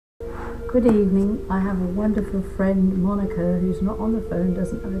Good evening. I have a wonderful friend, Monica, who's not on the phone,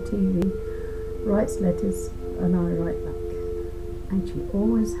 doesn't have a TV, writes letters and I write back. And she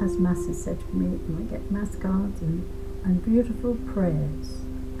always has masses said for me, and I get mass cards and beautiful prayers.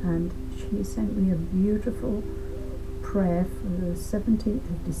 And she sent me a beautiful prayer for the 17th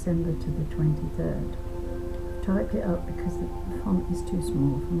of December to the 23rd. I've typed it up because the font is too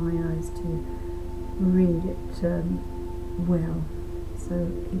small for my eyes to read it well. So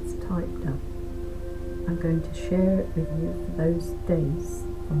it's typed up. I'm going to share it with you for those days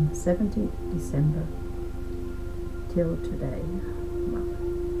from the 17th of December till today. Well,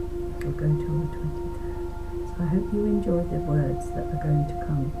 it'll go till the 23rd. So I hope you enjoy the words that are going to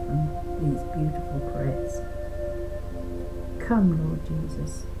come from these beautiful prayers. Come, Lord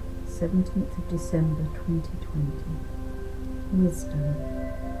Jesus, 17th of December 2020. Wisdom.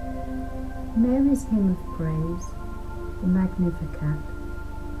 Mary's hymn of praise, the Magnificat,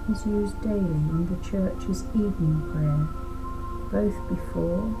 is used daily in the Church's evening prayer, both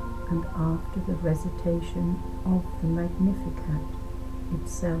before and after the recitation of the Magnificat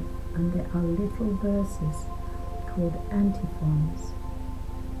itself, and there are little verses called antiphons.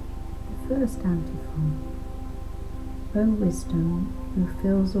 The first antiphon: O wisdom, who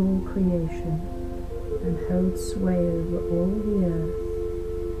fills all creation and holds sway over all the earth,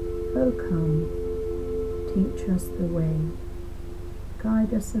 O come, teach us the way,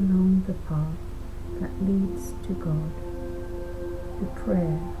 guide us along the path that leads to God. The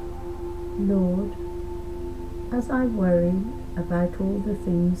prayer: Lord, as I worry about all the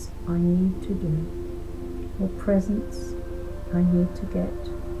things I need to do, or presents I need to get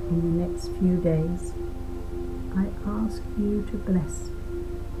in the next few days, I ask you to bless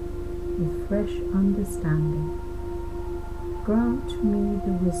me with fresh understanding. Grant me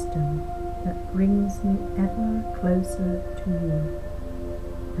the wisdom that brings me ever closer to you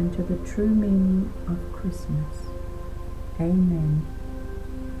and to the true meaning of Christmas. Amen.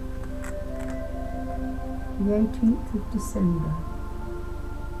 The 18th of December.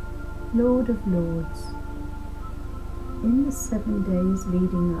 Lord of Lords, in the 7 days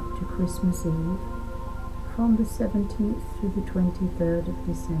leading up to Christmas Eve, from the 17th to the 23rd of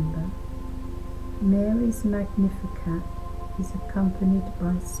December, Mary's Magnificat is accompanied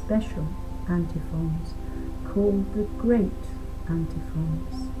by special antiphons called the Great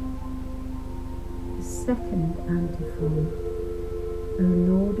Antiphons. The second antiphon: O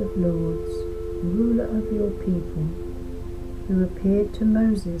Lord of Lords, ruler of your people, who appeared to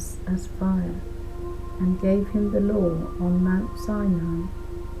Moses as fire and gave him the law on Mount Sinai,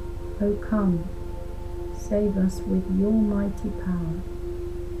 O come, save us with your mighty power.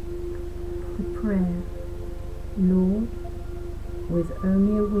 The prayer: Lord, with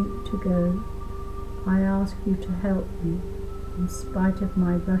only a week to go, I ask you to help me, in spite of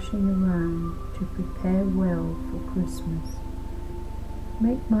my rushing around, to prepare well for Christmas.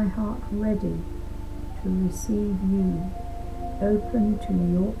 Make my heart ready to receive you, open to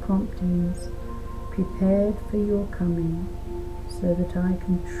your promptings, prepared for your coming, so that I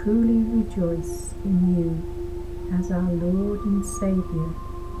can truly rejoice in you as our Lord and Saviour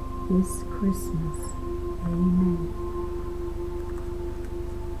this Christmas. Amen.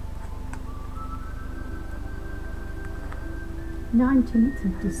 The 19th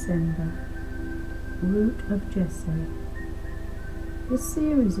of December, Root of Jesse. This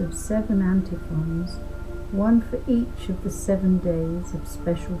series of 7 antiphons, one for each of the 7 days of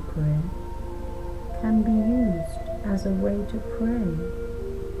special prayer, can be used as a way to pray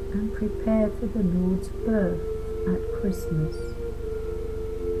and prepare for the Lord's birth at Christmas.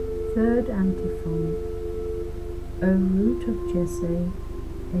 Third antiphon: O Root of Jesse,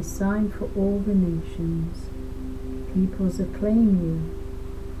 a sign for all the nations. Peoples acclaim you,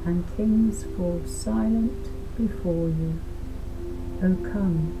 and kings fall silent before you. O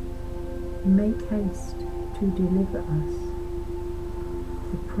come, make haste to deliver us.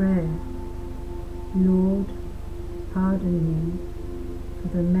 The prayer: Lord, pardon me for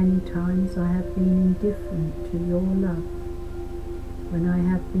the many times I have been indifferent to your love, when I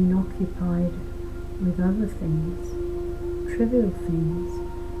have been occupied with other things, trivial things,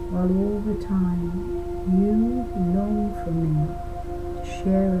 while all the time you long for me to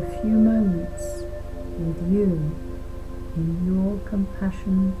share a few moments with you. In your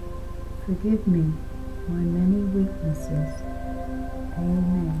compassion, forgive me my many weaknesses.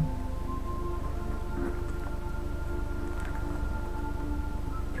 Amen.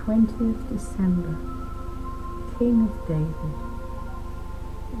 20th December, King of David.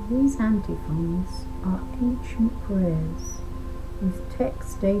 These antiphons are ancient prayers with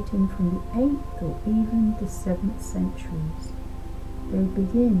texts dating from the 8th or even the 7th centuries. They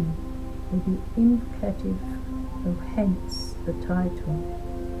begin, with the invocative, hence the title,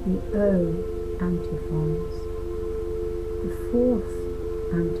 the O antiphons. The fourth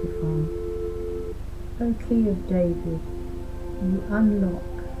antiphon. O Key of David, you unlock,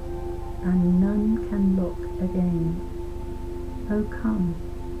 and none can lock again. O come,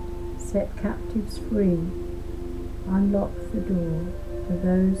 set captives free, unlock the door for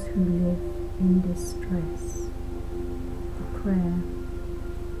those who live in distress. The prayer.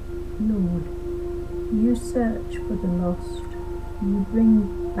 Lord, you search for the lost, you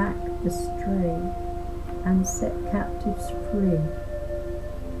bring back the stray, and set captives free.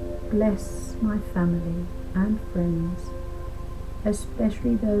 Bless my family and friends,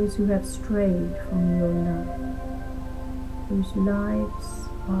 especially those who have strayed from your love, whose lives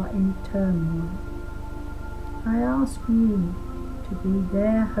are in turmoil. I ask you to be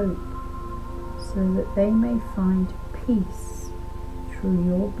their hope, so that they may find peace through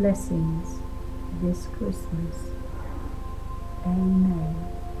your blessings this Christmas. Amen.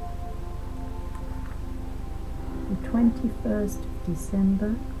 The 21st of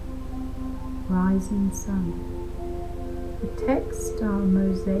December, Rising Sun. The texts are a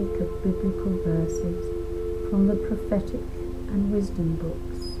mosaic of biblical verses from the prophetic and wisdom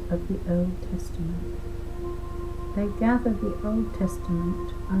books of the Old Testament. They gather the Old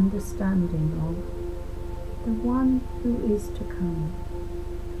Testament understanding of the one who is to come.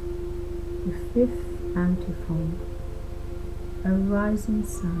 The fifth antiphon. O rising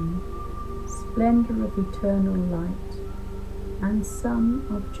sun, splendor of eternal light, and sun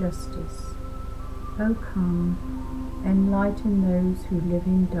of justice, O come, enlighten those who live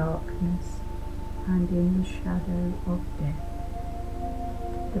in darkness and in the shadow of death.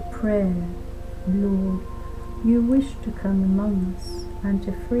 The prayer. Lord, you wish to come among us and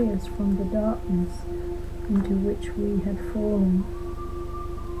to free us from the darkness into which we had fallen.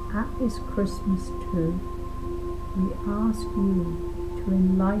 At this Christmas too, we ask you to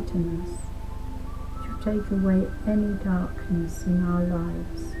enlighten us, to take away any darkness in our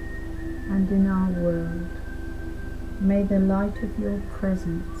lives and in our world. May the light of your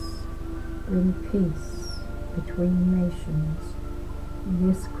presence bring peace between nations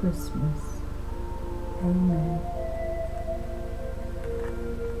this Christmas. Amen.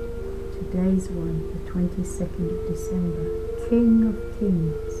 Today's one, the 22nd of December, King of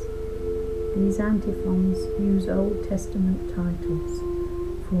Kings. These antiphons use Old Testament titles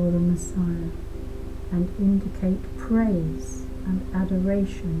for the Messiah and indicate praise and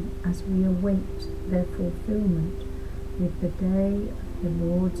adoration as we await their fulfillment with the day of the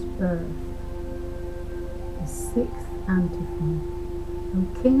Lord's birth. The sixth antiphon.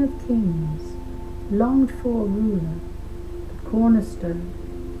 O King of Kings, longed for ruler, the cornerstone,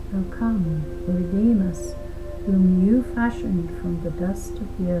 O come, redeem us, whom you fashioned from the dust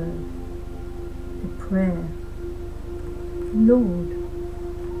of the earth. The prayer. Lord,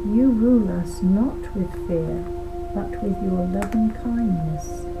 you rule us not with fear, but with your loving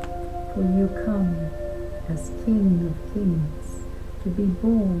kindness, for you come as King of Kings, to be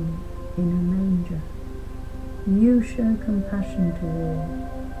born in a manger. You show compassion to all,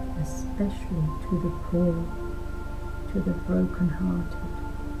 especially to the poor, to the broken-hearted,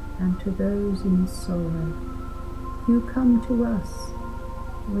 and to those in sorrow. You come to us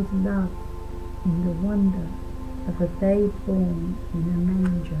with love in the wonder of a babe born in a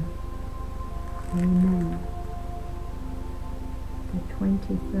manger. Amen. The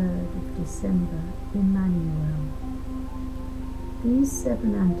 23rd of December, Immanuel. These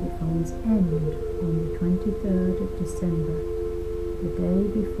 7 antiphons end on the 23rd of December, the day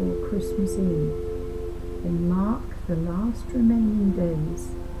before Christmas Eve. They mark the last remaining days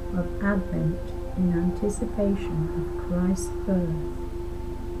of Advent in anticipation of Christ's birth.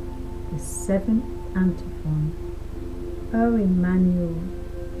 The 7th antiphon. O Immanuel,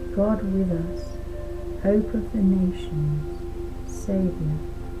 God with us, hope of the nations, Saviour,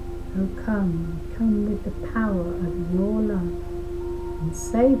 O come, come with the power of your love, and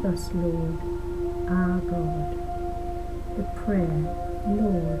save us, Lord, our God. The prayer.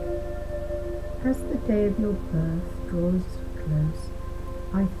 Lord, as the day of your birth draws close,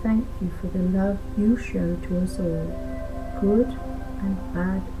 I thank you for the love you show to us all, good and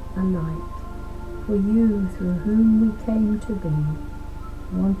bad alike. For you, through whom we came to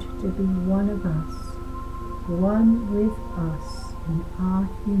be, wanted to be one of us, one with us in our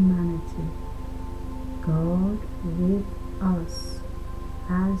humanity. God with us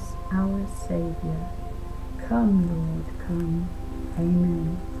as our Saviour. Come, Lord, come.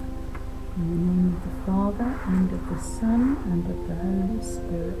 Amen. In the name of the Father, and of the Son, and of the Holy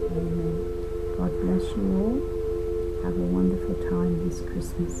Spirit. Amen. God bless you all. Have a wonderful time this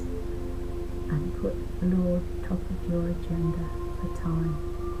Christmas. and put the Lord top of your agenda for time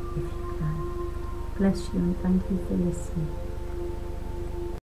if you can. Bless you and thank you for listening.